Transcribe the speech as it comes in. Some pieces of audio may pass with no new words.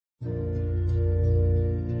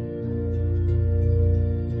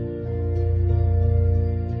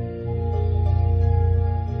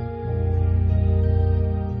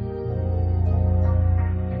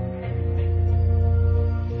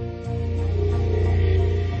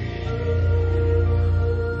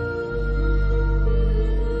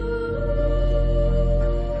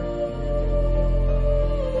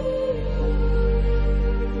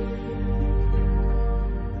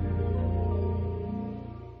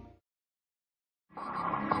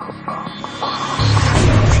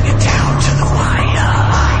Bring it down to the wire.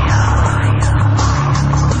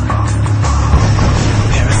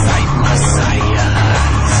 Parasite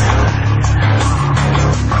messiahs.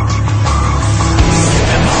 Set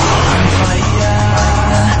them all on fire.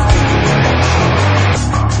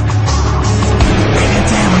 Bring it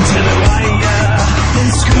down to the wire. Then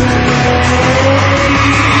scream.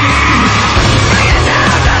 Bring it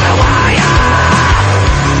down to the wire.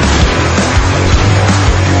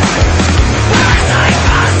 Parasite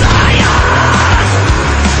messiahs.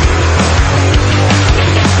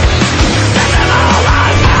 Set them all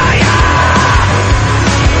on fire.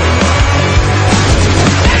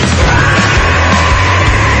 Then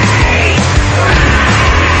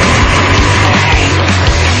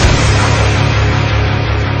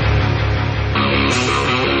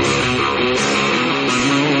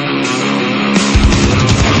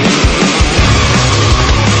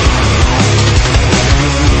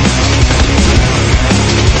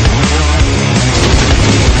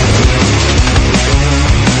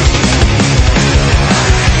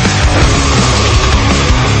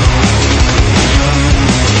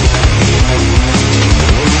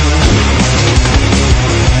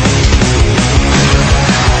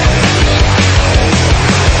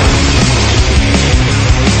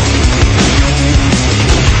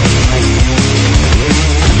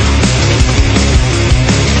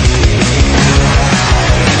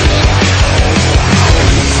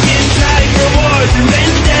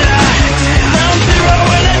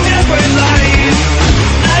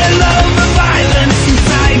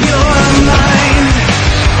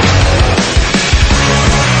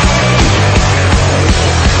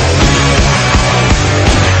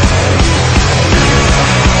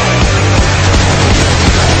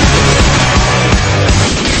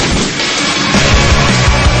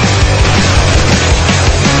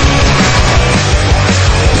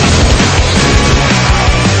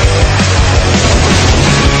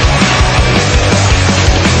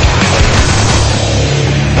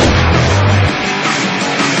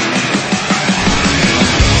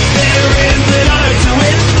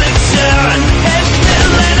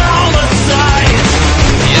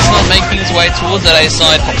towards that A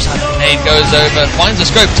side, pops out the nade, goes over, finds the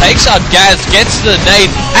scope, takes out Gaz, gets the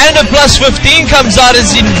nade, and a plus 15 comes out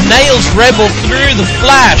as he nails Rebel through the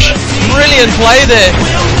flash. Brilliant play there.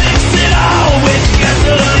 we'll mix it all with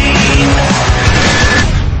gasoline.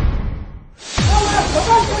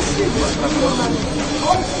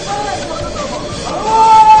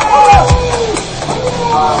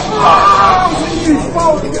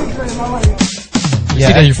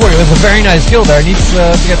 Yeah, Euphoria was a very nice kill there. Needs to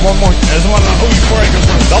get one more. There's one on Euphoria goes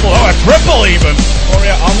for a double. Oh, a triple even.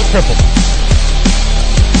 Euphoria on the triple.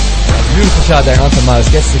 Beautiful shot there onto Mouse.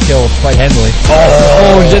 Gets the kill quite handily.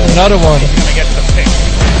 Oh, he did another one. He's gonna get to the pick.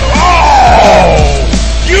 Oh,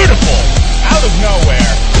 beautiful. Out of nowhere.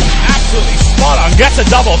 Absolutely spot on. Gets a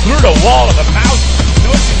double through the wall of the Mouse.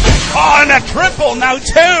 Oh, and a triple now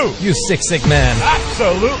too. You sick man.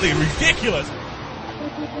 Absolutely ridiculous.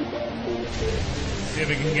 See if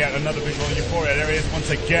we can get another visual on Euphoria. There he is once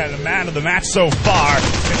again, the man of the match so far.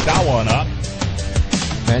 Picked that one up.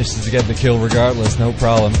 Manages to get the kill regardless, no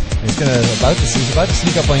problem. He's about to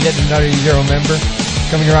sneak up on yet another Euro member.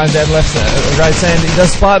 Coming around that left right side, he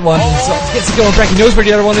does spot one. So gets the kill on Frag. He knows where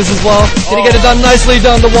the other one is as well. Can he get it done? Nicely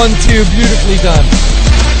done. The 1-2, beautifully done.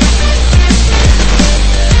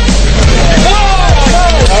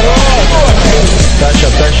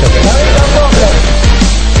 Turn shot.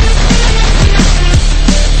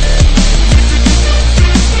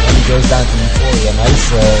 Goes down to Euphoria. Nice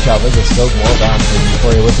shot with the scope. Well done for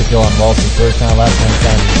Euphoria with the kill on Walton. First down, last one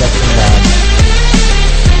down, second down.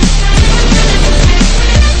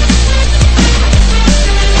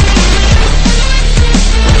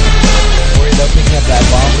 Euphoria though picking up that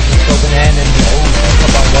bomb with the scope in hand and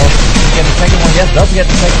up on Walton. Get the second one, yes, does get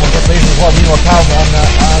the second one. Gets laser as well. Meanwhile, powerful on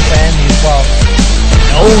Andy as well.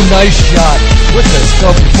 Oh, nice shot with the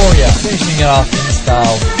scope. Euphoria finishing it off in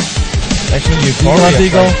style. Actually, Euphoria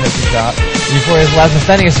shot. Euphoria's last man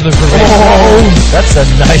standing is to look for race. Oh, that's a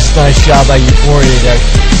nice shot by Euphoria there.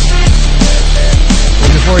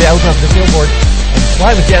 Euphoria out of the kill board and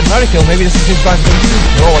try to get another kill. Maybe this is his time to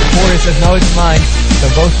use. No, Euphoria says no, it's mine. So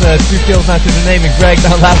both 2 kills now to the name and Greg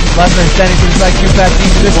now last man standing for the Black Q-Pat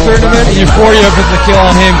team in this tournament. And Euphoria with the kill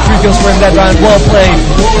on him. 3 kills for him that round. Well played.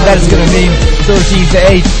 And that is going to mean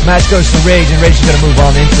 13-8. Match goes to Rage and Rage is going to move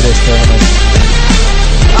on into this tournament.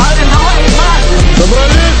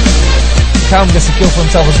 Calm gets a kill for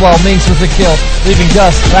himself as well. Minx with a kill, leaving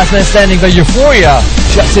Gus last man standing, but Euphoria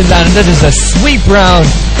shuts him down, and that is a sweep round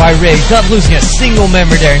by Rage, not losing a single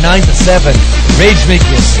member there. 9-7. Rage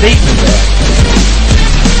making a statement there.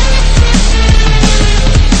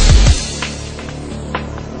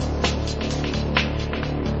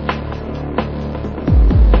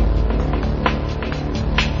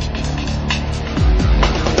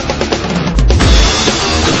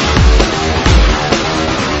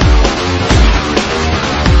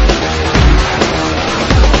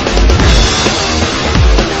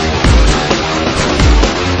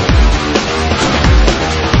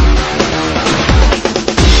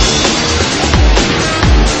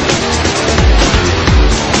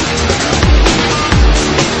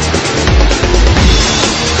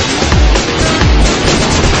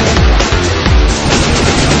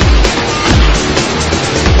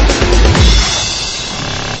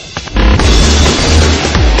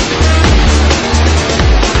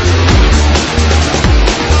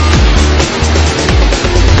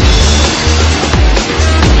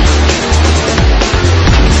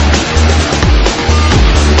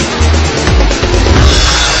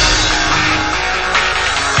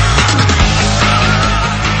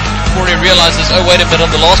 Realizes, oh wait a minute,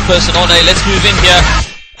 I'm the last person on, hey, let's move in here.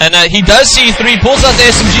 And he does see 3, pulls out the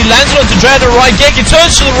SMG, lands it onto Dre at the right, Geki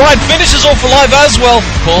turns to the right, finishes off alive as well,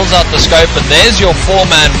 pulls out the scope, and there's your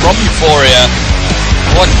 4-man from Euphoria.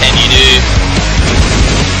 What can you do?